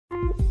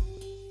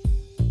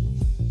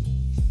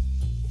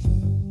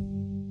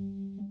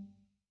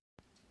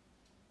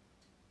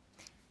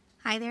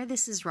Hi there,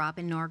 this is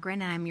Robin Norgren,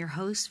 and I'm your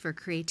host for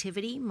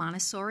Creativity,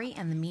 Montessori,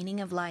 and the Meaning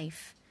of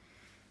Life.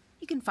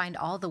 You can find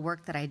all the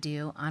work that I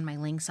do on my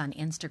links on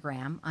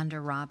Instagram under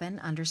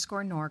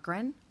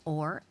Robin_Norgren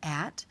or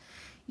at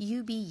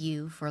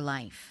UBU for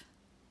Life.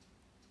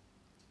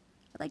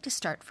 I'd like to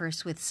start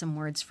first with some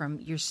words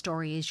from Your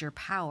Story is Your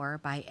Power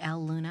by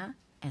Elle Luna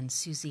and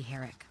Susie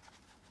Herrick.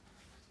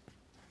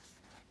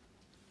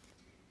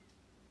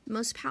 The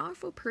most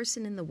powerful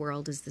person in the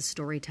world is the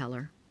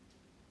storyteller.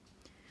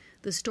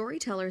 The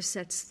storyteller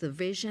sets the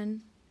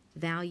vision,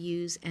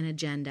 values, and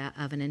agenda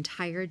of an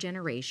entire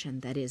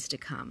generation that is to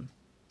come.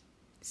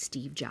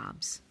 Steve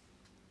Jobs.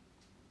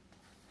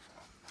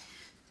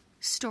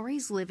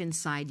 Stories live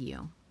inside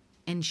you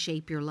and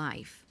shape your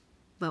life.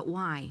 But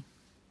why?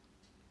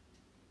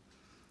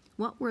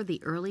 What were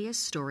the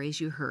earliest stories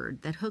you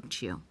heard that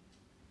hooked you?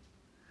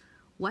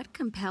 What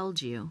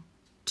compelled you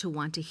to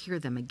want to hear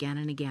them again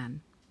and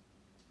again?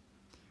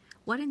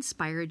 What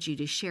inspired you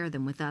to share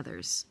them with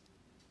others?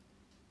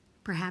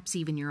 Perhaps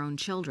even your own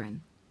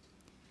children,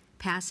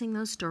 passing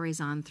those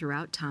stories on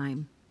throughout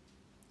time,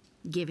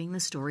 giving the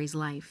stories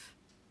life.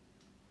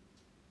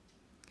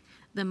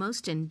 The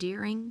most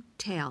endearing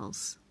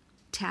tales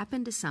tap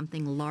into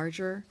something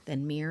larger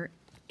than mere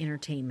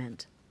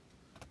entertainment.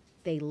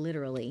 They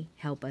literally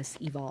help us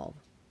evolve.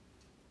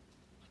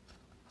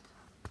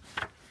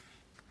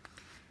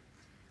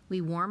 We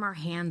warm our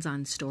hands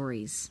on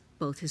stories,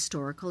 both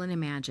historical and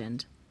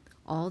imagined,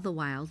 all the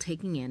while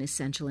taking in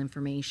essential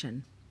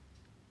information.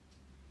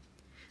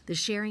 The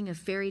sharing of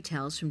fairy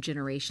tales from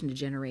generation to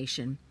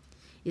generation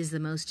is the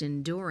most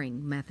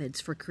enduring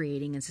methods for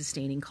creating and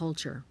sustaining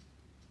culture.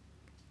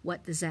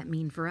 What does that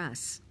mean for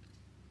us?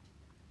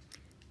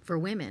 For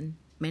women,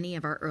 many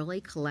of our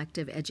early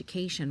collective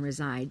education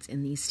resides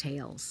in these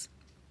tales.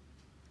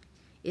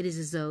 It is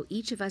as though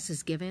each of us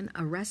is given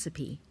a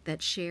recipe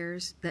that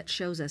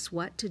shows us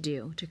what to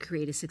do to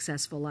create a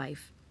successful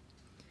life,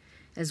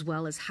 as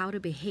well as how to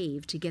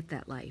behave to get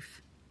that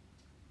life.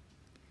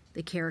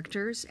 The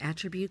characters,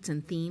 attributes,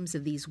 and themes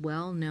of these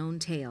well-known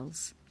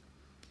tales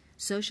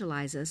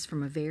socialize us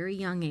from a very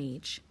young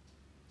age,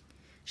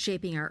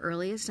 shaping our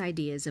earliest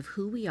ideas of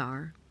who we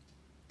are,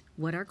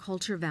 what our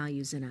culture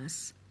values in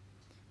us,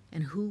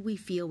 and who we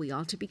feel we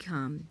ought to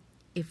become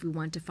if we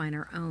want to find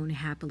our own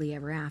happily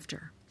ever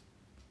after.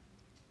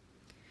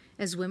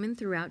 As women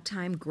throughout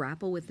time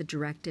grapple with the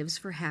directives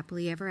for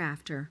happily ever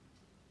after,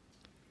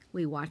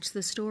 we watch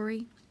the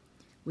story,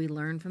 we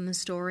learn from the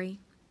story,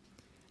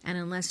 and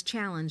unless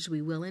challenged,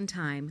 we will in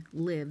time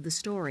live the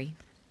story.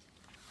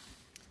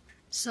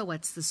 So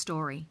what's the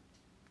story?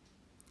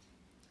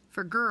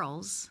 For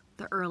girls,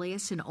 the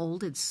earliest and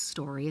oldest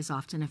story is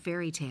often a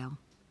fairy tale.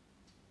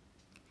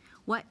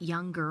 What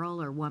young girl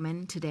or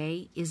woman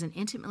today isn't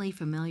intimately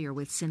familiar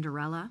with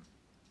Cinderella,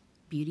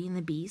 Beauty and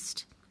the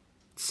Beast,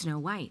 Snow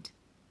White?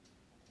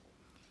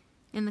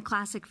 In the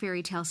classic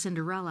fairy tale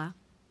Cinderella,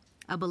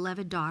 a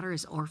beloved daughter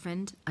is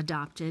orphaned,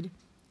 adopted,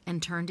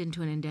 and turned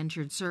into an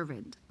indentured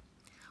servant,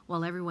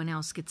 while everyone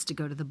else gets to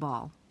go to the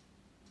ball.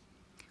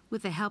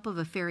 With the help of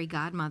a fairy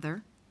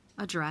godmother,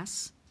 a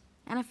dress,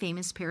 and a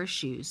famous pair of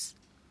shoes,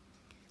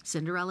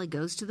 Cinderella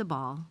goes to the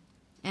ball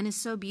and is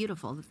so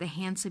beautiful that the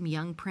handsome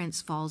young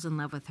prince falls in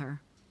love with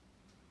her.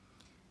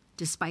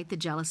 Despite the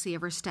jealousy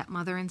of her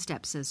stepmother and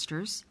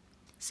stepsisters,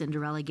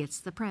 Cinderella gets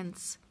the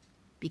prince,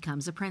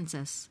 becomes a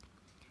princess,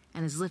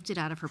 and is lifted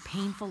out of her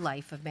painful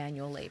life of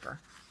manual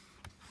labor.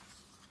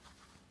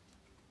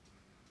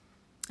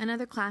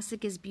 Another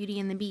classic is Beauty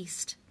and the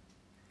Beast.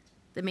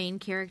 The main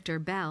character,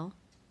 Belle,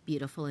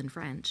 beautiful in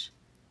French,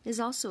 is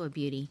also a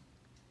beauty.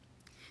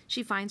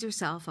 She finds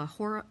herself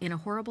in a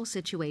horrible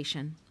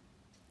situation.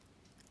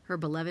 Her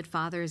beloved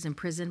father is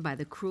imprisoned by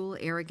the cruel,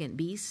 arrogant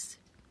Beast,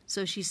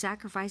 so she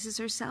sacrifices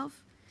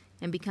herself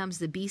and becomes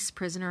the Beast's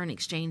prisoner in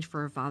exchange for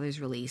her father's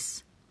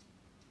release.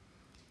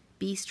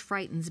 Beast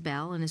frightens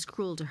Belle and is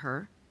cruel to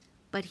her,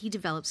 but he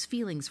develops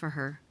feelings for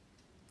her.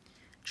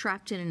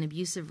 Trapped in an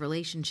abusive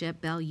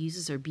relationship, Belle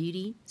uses her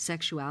beauty,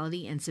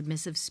 sexuality, and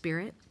submissive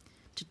spirit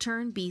to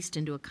turn Beast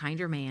into a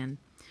kinder man,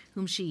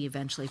 whom she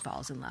eventually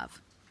falls in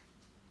love.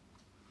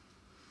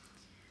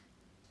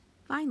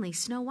 Finally,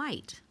 Snow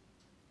White.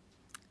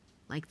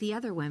 Like the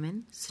other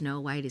women, Snow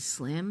White is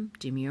slim,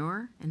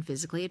 demure, and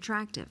physically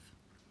attractive.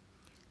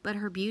 But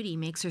her beauty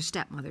makes her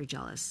stepmother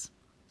jealous.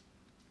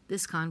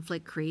 This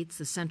conflict creates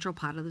the central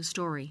plot of the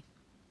story.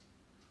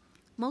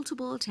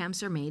 Multiple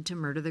attempts are made to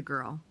murder the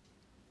girl,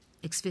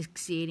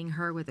 asphyxiating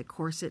her with a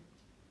corset,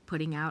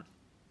 putting out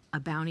a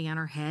bounty on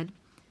her head,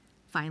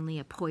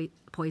 finally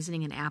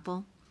poisoning an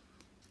apple,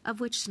 of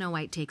which Snow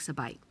White takes a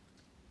bite.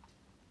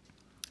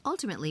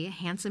 Ultimately, a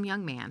handsome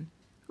young man,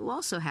 who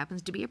also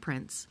happens to be a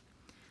prince,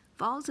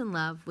 falls in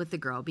love with the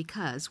girl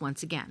because,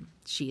 once again,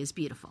 she is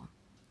beautiful.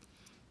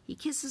 He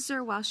kisses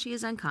her while she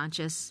is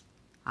unconscious,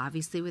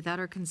 obviously without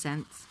her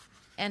consent,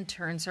 and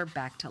turns her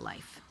back to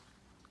life.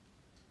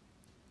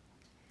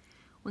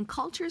 When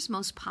culture's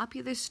most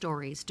popular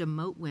stories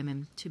demote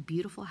women to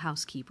beautiful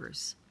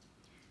housekeepers,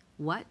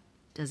 what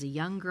does a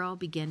young girl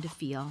begin to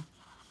feel?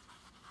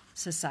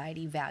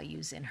 society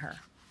values in her.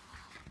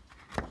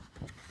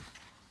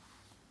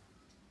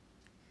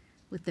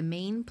 With the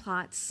main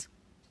plot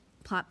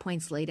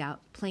points laid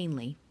out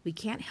plainly, we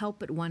can't help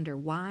but wonder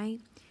why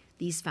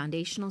these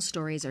foundational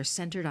stories are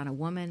centered on a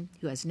woman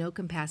who has no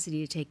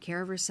capacity to take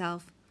care of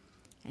herself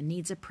and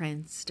needs a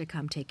prince to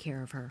come take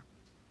care of her.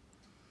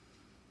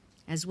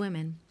 As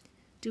women,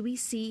 do we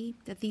see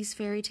that these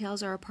fairy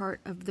tales are a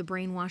part of the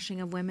brainwashing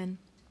of women?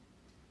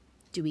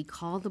 Do we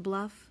call the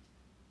bluff?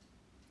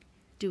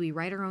 Do we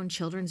write our own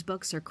children's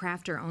books or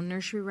craft our own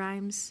nursery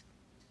rhymes?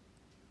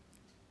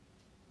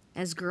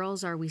 As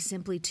girls, are we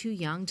simply too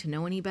young to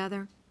know any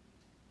better?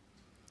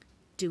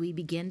 Do we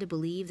begin to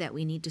believe that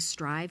we need to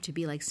strive to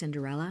be like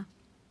Cinderella?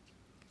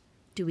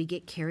 Do we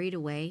get carried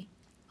away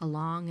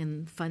along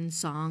in fun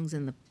songs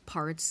and the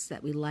parts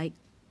that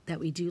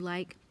we do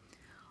like,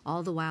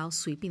 all the while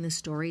sweeping the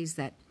stories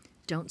that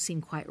don't seem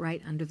quite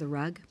right under the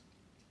rug?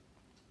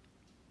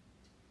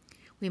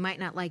 We might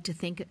not like to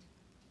think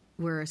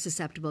we're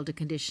susceptible to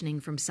conditioning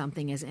from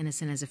something as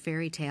innocent as a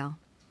fairy tale,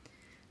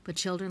 but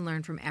children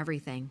learn from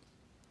everything,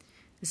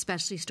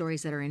 especially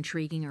stories that are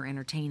intriguing or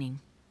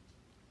entertaining.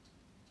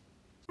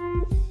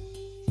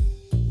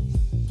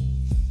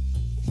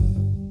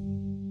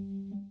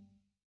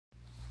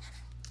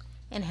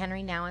 In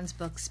Henry Nouwen's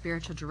book,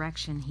 Spiritual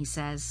Direction, he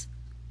says,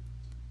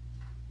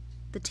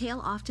 "The tale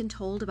often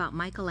told about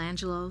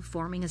Michelangelo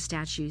forming a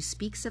statue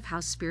speaks of how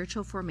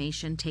spiritual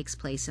formation takes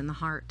place in the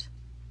heart.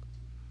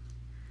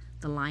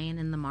 The lion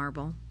and the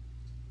marble.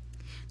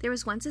 There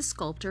was once a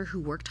sculptor who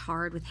worked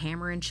hard with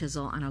hammer and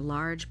chisel on a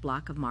large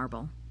block of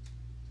marble.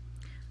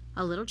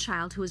 A little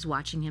child who was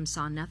watching him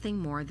saw nothing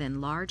more than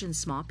large and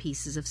small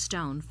pieces of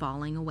stone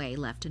falling away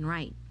left and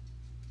right.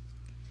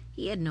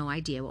 He had no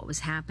idea what was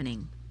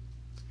happening.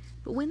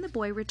 But when the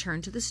boy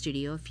returned to the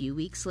studio a few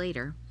weeks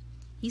later,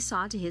 he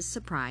saw to his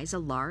surprise a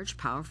large,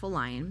 powerful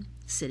lion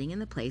sitting in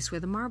the place where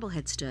the marble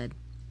had stood.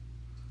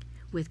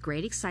 With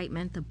great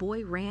excitement, the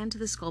boy ran to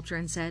the sculptor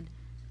and said,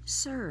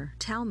 'Sir,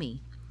 tell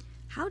me,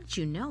 how did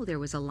you know there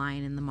was a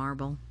lion in the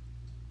marble?'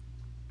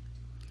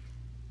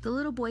 The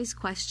little boy's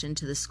question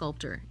to the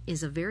sculptor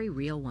is a very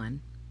real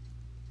one,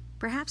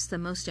 perhaps the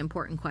most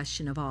important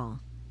question of all.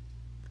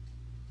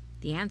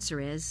 The answer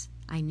is,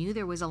 I knew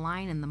there was a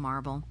lion in the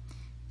marble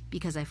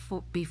because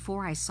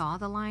before I saw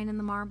the lion in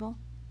the marble,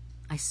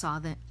 I saw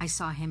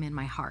him in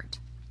my heart.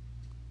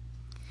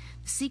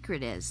 The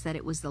secret is that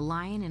it was the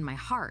lion in my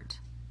heart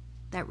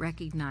that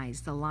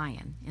recognized the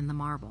lion in the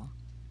marble.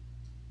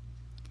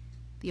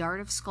 The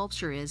art of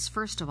sculpture is,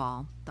 first of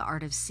all, the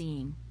art of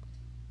seeing.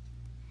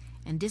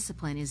 And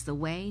discipline is the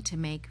way to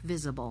make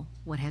visible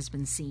what has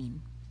been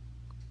seen.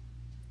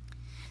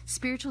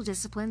 Spiritual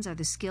disciplines are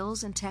the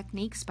skills and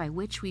techniques by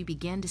which we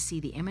begin to see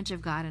the image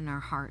of God in our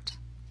heart.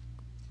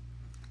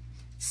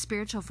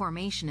 Spiritual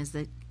formation is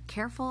the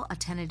careful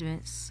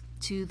attentiveness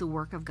to the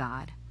work of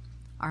God,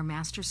 our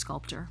master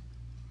sculptor,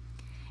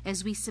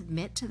 as we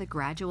submit to the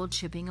gradual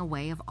chipping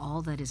away of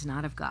all that is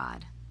not of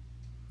God,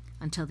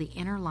 until the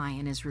inner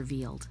lion is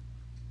revealed.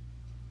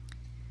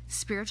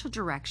 Spiritual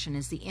direction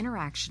is the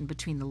interaction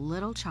between the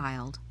little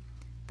child,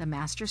 the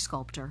master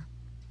sculptor,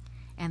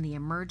 and the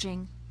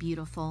emerging,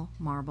 beautiful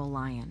marble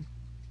lion.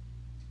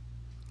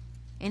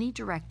 Any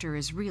director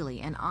is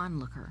really an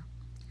onlooker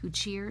who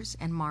cheers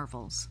and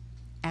marvels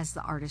as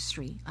the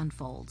artistry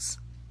unfolds.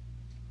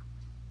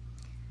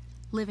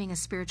 Living a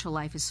spiritual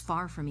life is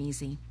far from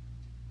easy.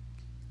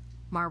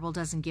 Marble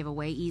doesn't give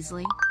away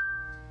easily,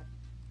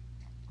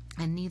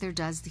 and neither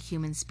does the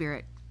human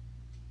spirit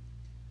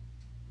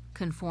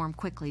conform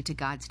quickly to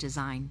God's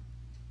design.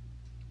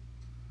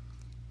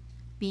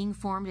 Being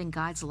formed in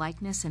God's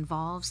likeness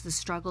involves the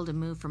struggle to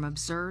move from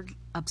absurd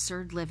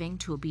living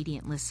to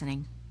obedient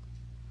listening.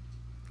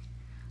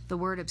 The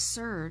word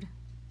absurd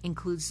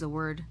includes the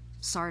word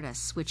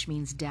sardis, which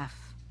means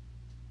deaf.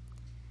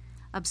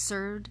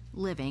 Absurd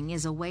living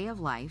is a way of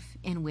life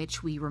in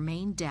which we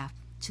remain deaf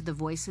to the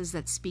voices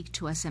that speak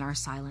to us in our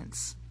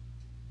silence.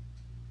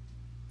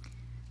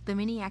 The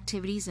many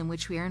activities in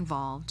which we are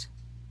involved,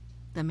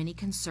 the many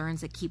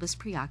concerns that keep us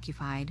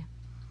preoccupied,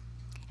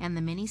 and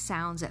the many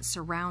sounds that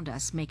surround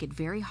us make it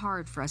very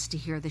hard for us to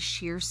hear the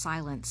sheer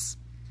silence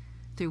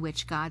through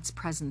which God's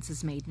presence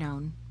is made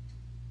known.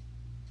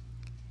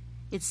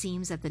 It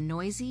seems that the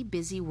noisy,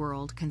 busy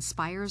world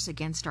conspires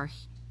against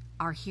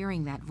our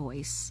hearing that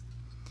voice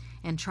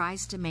and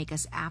tries to make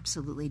us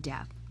absolutely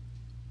deaf.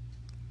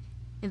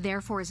 It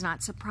therefore is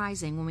not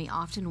surprising when we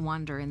often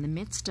wonder in the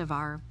midst of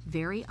our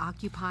very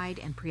occupied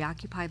and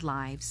preoccupied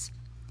lives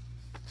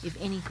if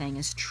anything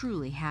is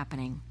truly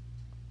happening.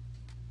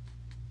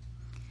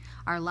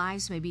 Our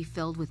lives may be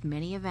filled with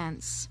many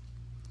events,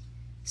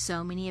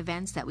 so many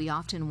events that we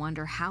often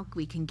wonder how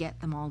we can get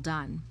them all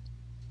done.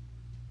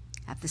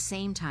 At the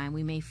same time,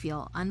 we may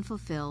feel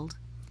unfulfilled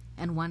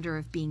and wonder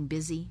if being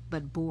busy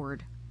but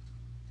bored,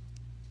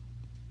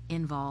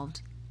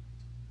 involved,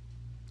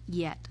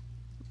 yet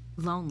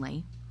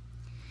lonely,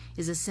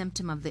 is a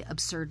symptom of the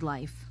absurd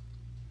life,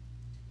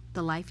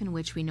 the life in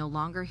which we no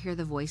longer hear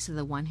the voice of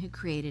the one who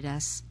created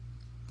us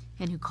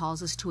and who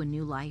calls us to a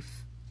new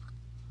life,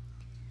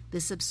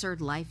 This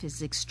absurd life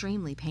is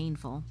extremely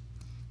painful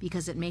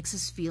because it makes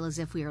us feel as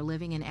if we are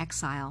living in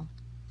exile,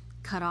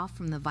 cut off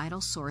from the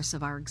vital source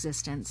of our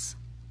existence.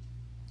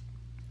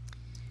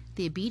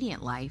 The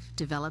obedient life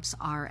develops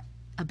our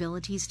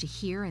abilities to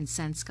hear and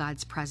sense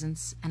God's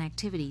presence and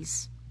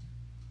activities.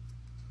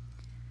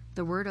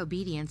 The word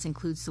obedience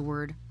includes the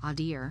word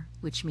audir,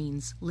 which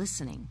means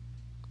listening.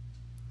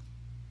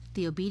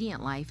 The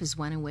obedient life is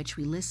one in which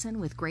we listen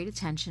with great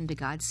attention to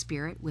God's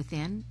Spirit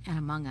within and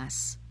among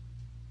us.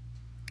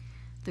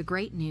 The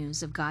great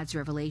news of God's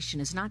revelation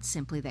is not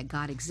simply that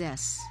God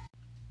exists,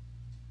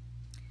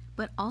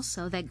 but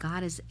also that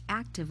God is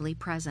actively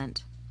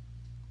present.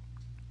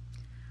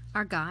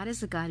 Our God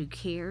is a God who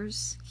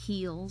cares,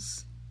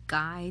 heals,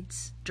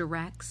 guides,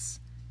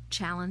 directs,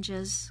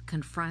 challenges,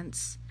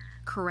 confronts,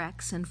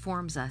 corrects, and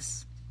forms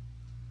us.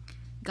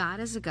 God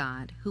is a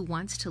God who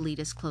wants to lead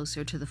us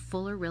closer to the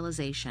fuller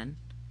realization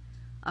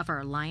of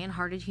our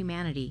lion-hearted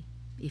humanity,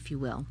 if you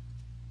will.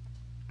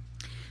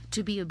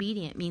 To be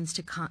obedient means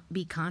to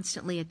be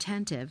constantly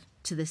attentive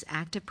to this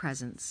active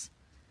presence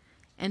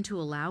and to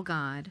allow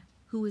God,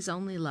 who is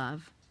only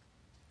love,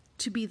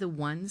 to be the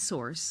one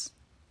source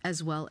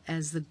as well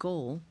as the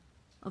goal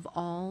of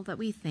all that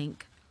we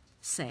think,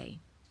 say,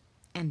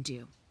 and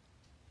do.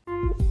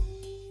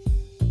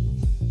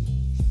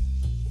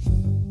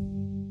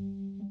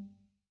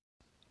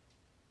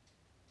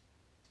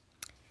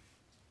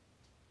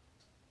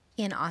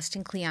 In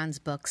Austin Kleon's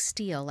book,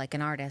 Steal Like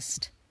an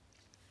Artist,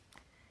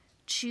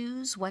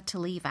 choose what to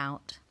leave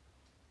out.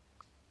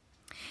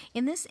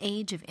 In this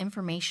age of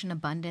information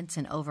abundance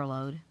and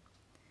overload,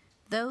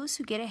 those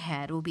who get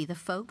ahead will be the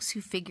folks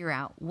who figure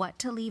out what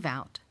to leave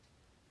out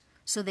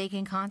so they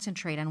can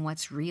concentrate on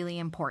what's really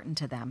important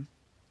to them.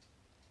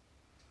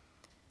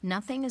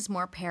 Nothing is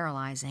more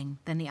paralyzing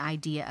than the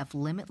idea of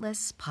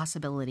limitless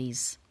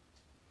possibilities.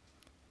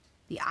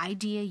 The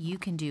idea you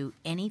can do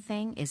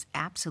anything is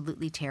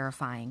absolutely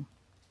terrifying.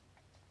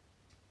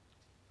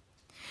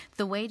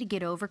 The way to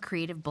get over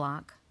creative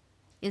block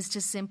is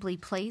to simply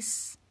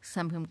place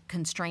some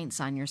constraints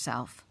on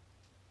yourself.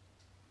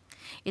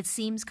 It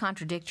seems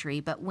contradictory,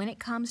 but when it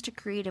comes to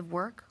creative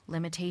work,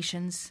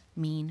 limitations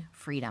mean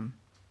freedom.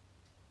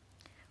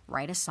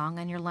 Write a song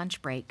on your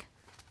lunch break.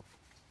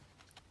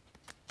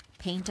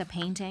 Paint a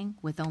painting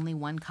with only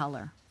one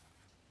color.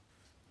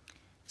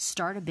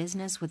 Start a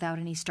business without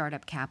any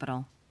startup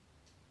capital.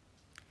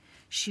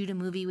 Shoot a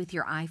movie with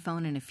your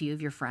iPhone and a few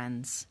of your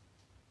friends.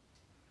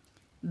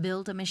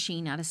 Build a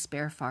machine out of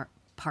spare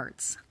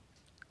parts.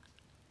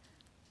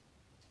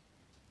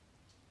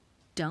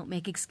 Don't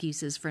make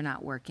excuses for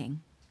not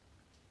working.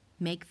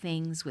 Make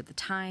things with the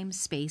time,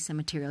 space, and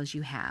materials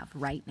you have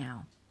right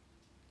now.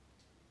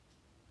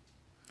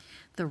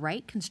 The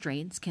right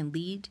constraints can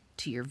lead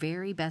to your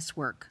very best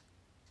work.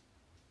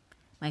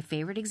 My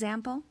favorite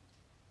example?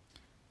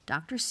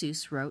 Dr.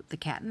 Seuss wrote The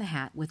Cat in the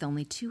Hat with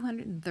only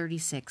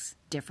 236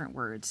 different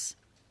words.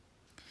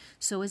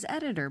 So his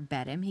editor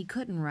bet him he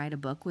couldn't write a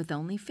book with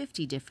only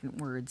 50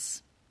 different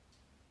words.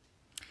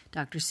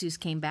 Dr. Seuss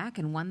came back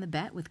and won the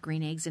bet with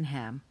Green Eggs and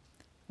Ham,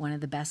 one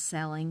of the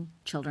best-selling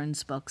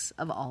children's books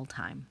of all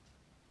time.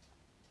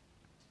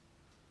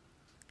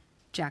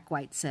 Jack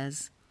White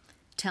says,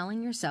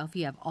 telling yourself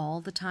you have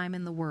all the time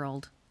in the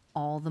world,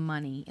 all the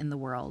money in the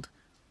world,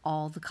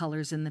 all the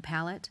colors in the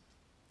palette,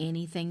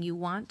 anything you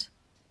want,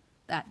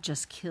 that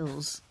just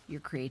kills your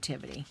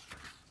creativity.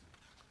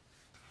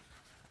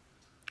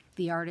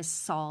 The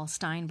artist Saul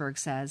Steinberg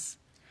says,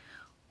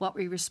 what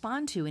we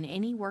respond to in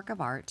any work of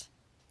art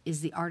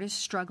is the artist's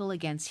struggle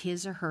against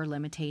his or her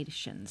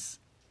limitations.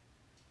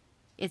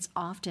 It's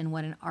often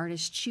what an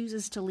artist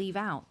chooses to leave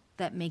out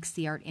that makes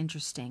the art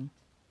interesting.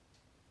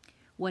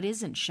 What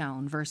isn't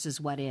shown versus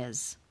what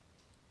is.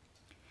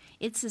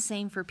 It's the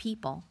same for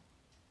people.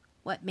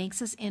 What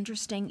makes us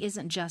interesting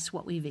isn't just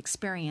what we've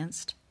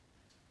experienced,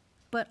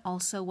 but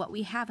also what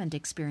we haven't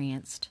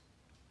experienced.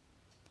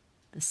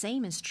 The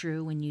same is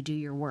true when you do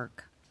your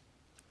work.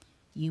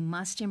 You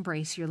must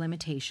embrace your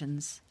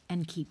limitations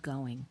and keep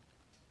going.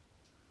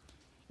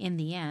 In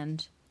the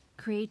end,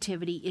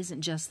 creativity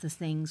isn't just the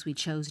things we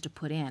chose to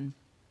put in.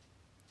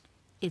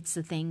 It's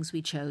the things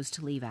we chose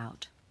to leave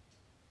out.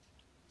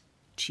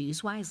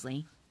 Choose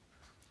wisely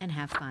and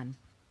have fun.